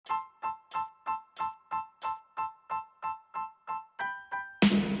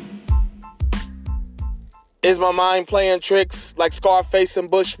Is my mind playing tricks like Scarface and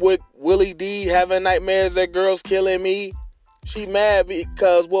Bushwick? Willie D having nightmares that girl's killing me? She mad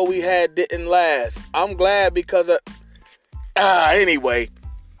because what we had didn't last. I'm glad because of... Anyway.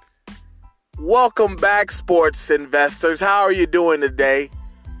 Welcome back, sports investors. How are you doing today?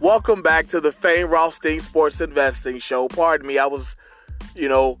 Welcome back to the Fame Rothstein Sports Investing Show. Pardon me, I was,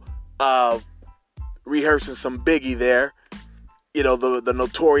 rehearsing some Biggie there. The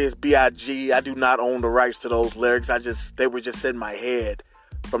notorious B.I.G. I do not own the rights to those lyrics. They were just in my head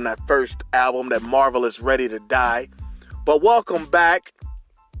from that first album, that marvelous Ready to Die. But welcome back,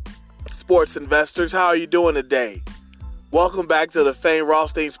 sports investors. How are you doing today? Welcome back to the Fame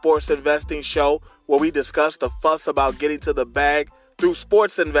Rothstein Sports Investing Show, where we discuss the fuss about getting to the bag through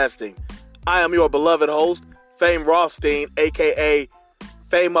sports investing. I am your beloved host, Fame Rothstein, a.k.a.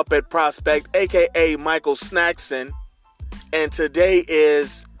 Fame Up at Prospect, a.k.a. Michael Snackson. And today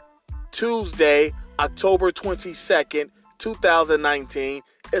is Tuesday, October 22nd, 2019.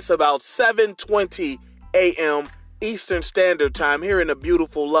 It's about 7:20 a.m. Eastern Standard Time here in the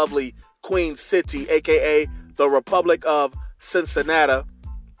beautiful, lovely Queen City, a.k.a. the Republic of Cincinnati.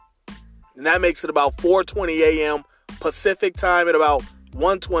 And that makes it about 4:20 a.m. Pacific Time and about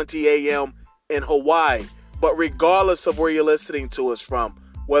 1:20 a.m. in Hawaii. But regardless of where you're listening to us from,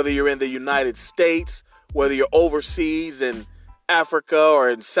 whether you're in the United States, whether you're overseas in Africa or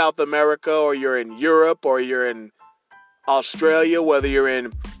in South America, or you're in Europe, or you're in Australia, whether you're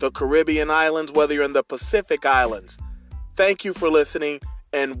in the Caribbean islands, whether you're in the Pacific Islands, thank you for listening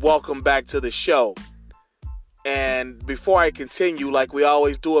and welcome back to the show. And before I continue, like we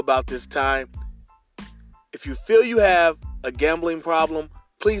always do about this time, if you feel you have a gambling problem,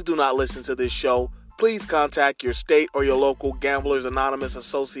 please do not listen to this show. Please contact your state or your local Gamblers Anonymous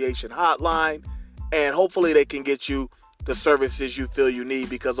Association hotline, and hopefully they can get you the services you feel you need,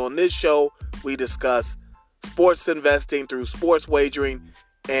 because on this show, we discuss sports investing through sports wagering,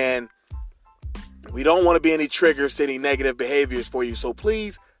 and we don't want to be any triggers to any negative behaviors for you. So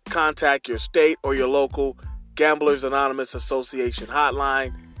please contact your state or your local Gamblers Anonymous Association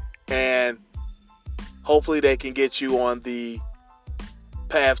hotline, and hopefully they can get you on the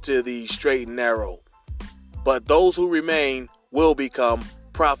path to the straight and narrow. But those who remain will become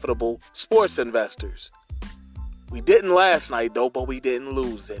profitable sports investors. We didn't last night though, but we didn't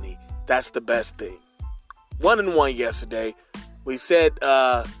lose any. That's the best thing. 1-1 yesterday. We said,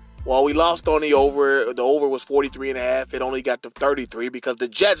 we lost on the over. The over was 43.5. It only got to 33 because the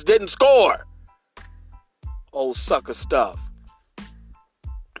Jets didn't score. Old sucker stuff.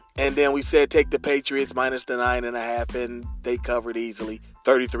 And then we said take the Patriots minus the 9.5, and they covered easily,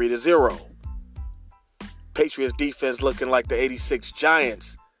 33-0. Patriots defense looking like the 86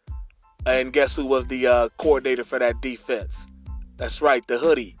 Giants. And guess who was the coordinator for that defense? That's right, the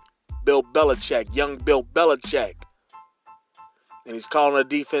hoodie. Bill Belichick, young Bill Belichick. And he's calling the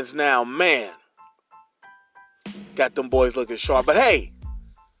defense now. Man, got them boys looking sharp. But hey,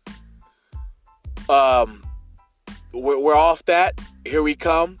 we're off that. Here we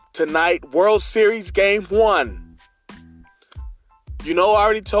come. Tonight, World Series Game 1. I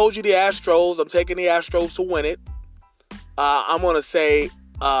already told you the Astros. I'm taking the Astros to win it. I'm going to say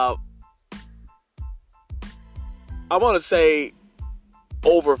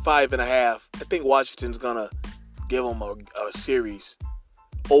over 5.5. I think Washington's going to give them a series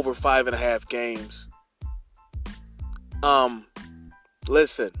over 5.5 games.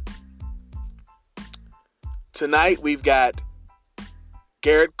 Listen. Tonight we've got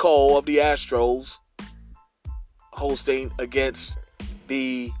Garrett Cole of the Astros hosting against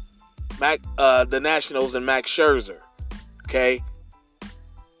the Nationals and Max Scherzer. Okay?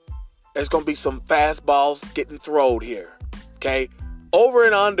 There's going to be some fastballs getting thrown here. Okay? Over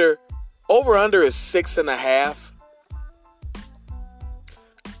under is 6.5.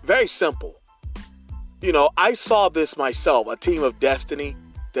 Very simple. I saw this myself, a team of destiny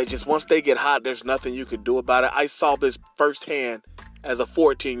that just once they get hot, there's nothing you can do about it. I saw this firsthand as a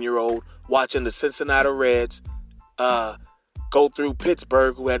 14-year-old watching the Cincinnati Reds go through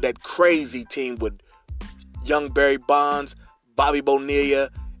Pittsburgh, who had that crazy team with young Barry Bonds, Bobby Bonilla,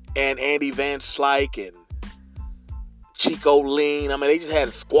 and Andy Van Slyke, and Chico Lean. I mean, they just had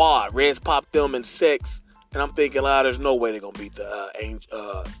a squad. Reds popped them in 6. And I'm thinking, there's no way they're going to beat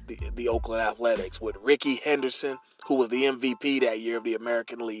the Oakland Athletics with Ricky Henderson, who was the MVP that year of the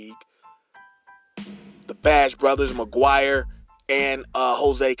American League. The Bash brothers, McGuire, and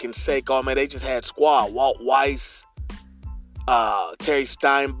Jose Canseco. Man, they just had squad. Walt Weiss, Terry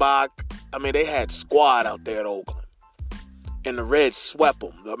Steinbach. I mean, they had squad out there at Oakland. And the Reds swept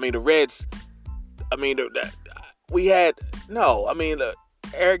them. I mean, the Reds, we had, no,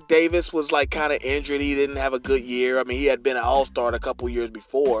 Eric Davis was like kind of injured. He didn't have a good year. I mean, he had been an all-star a couple years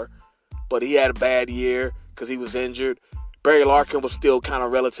before, but he had a bad year because he was injured. Barry Larkin was still kind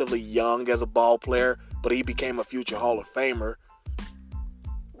of relatively young as a ball player, but he became a future Hall of Famer.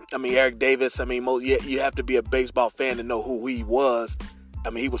 I mean, Eric Davis, I mean, you have to be a baseball fan to know who he was. I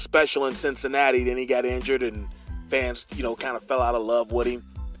mean, he was special in Cincinnati, then he got injured, and fans, kind of fell out of love with him,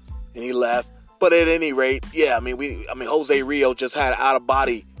 and he left. But at any rate, yeah, I mean, Jose Rio just had an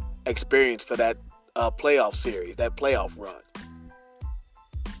out-of-body experience for that playoff series, that playoff run.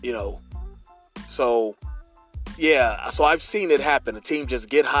 So, yeah, so I've seen it happen. The team just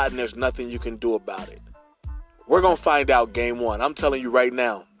get hot, and there's nothing you can do about it. We're going to find out game one. I'm telling you right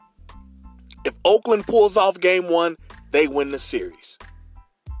now. If Oakland pulls off game one, they win the series.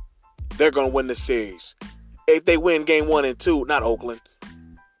 They're going to win the series. If they win game 1 and 2, not Oakland,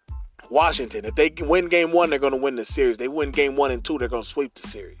 Washington. If they win game 1, they're going to win the series. They win game 1 and 2, they're going to sweep the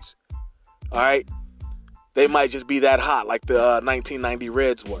series. All right? They might just be that hot like the 1990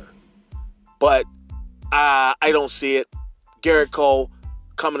 Reds were. But I don't see it. Garrett Cole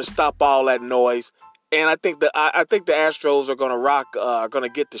coming to stop all that noise. And I think the Astros are going to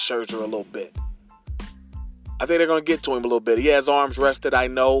get to Scherzer a little bit. I think they're going to get to him a little bit. He has arms rested, I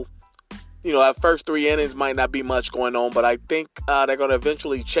know. That first 3 innings might not be much going on, but I think they're going to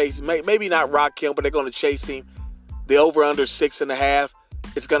eventually chase, maybe not rock him, but they're going to chase him. The over-under 6.5,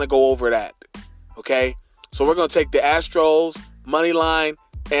 it's going to go over that. Okay? So we're going to take the Astros, money line,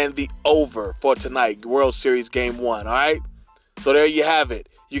 and the over for tonight, World Series Game 1, all right? So there you have it.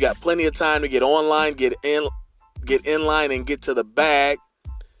 You got plenty of time to get online, get in line, and get to the bag.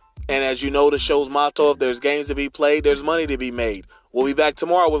 And as you know, the show's motto, if there's games to be played, there's money to be made. We'll be back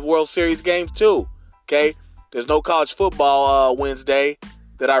tomorrow with World Series games too, okay? There's no college football Wednesday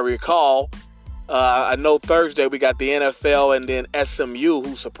that I recall. I know Thursday we got the NFL and then SMU,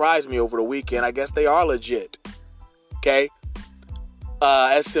 who surprised me over the weekend. I guess they are legit, okay?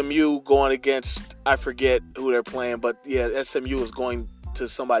 SMU going against, I forget who they're playing, but yeah, SMU is going to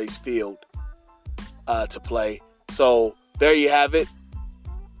somebody's field to play. So there you have it.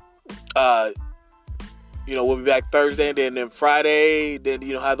 We'll be back Thursday and then Friday. Then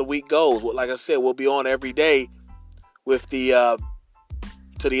how the week goes. Like I said, we'll be on every day with the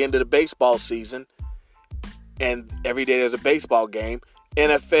to the end of the baseball season, and every day there's a baseball game.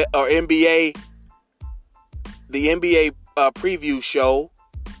 NFL or NBA, the NBA preview show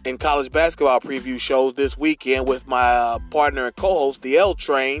and college basketball preview shows this weekend with my partner and co-host, the L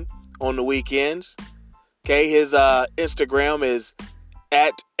Train, on the weekends. Okay, his Instagram is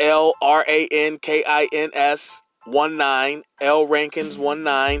at LRANKINS19,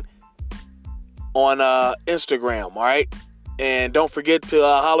 LRankins19 on Instagram, all right? And don't forget to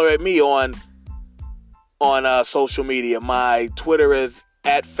holler at me on social media. My Twitter is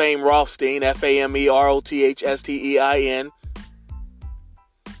at Fame Rothstein, FAMEROTHSTEIN.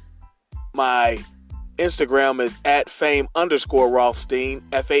 My Instagram is at Fame_Rothstein,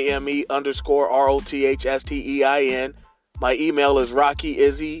 FAME_ROTHSTEIN. My email is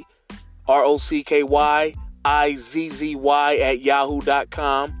RockyIzzy, ROCKYIZZY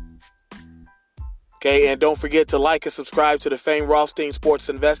 @yahoo.com. Okay, and don't forget to like and subscribe to the Fame Rothstein Sports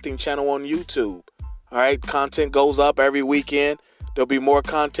Investing channel on YouTube. All right, content goes up every weekend. There'll be more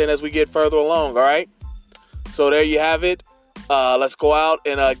content as we get further along, all right? So there you have it. Let's go out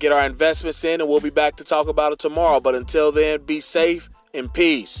and get our investments in, and we'll be back to talk about it tomorrow. But until then, be safe and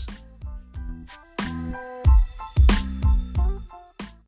peace.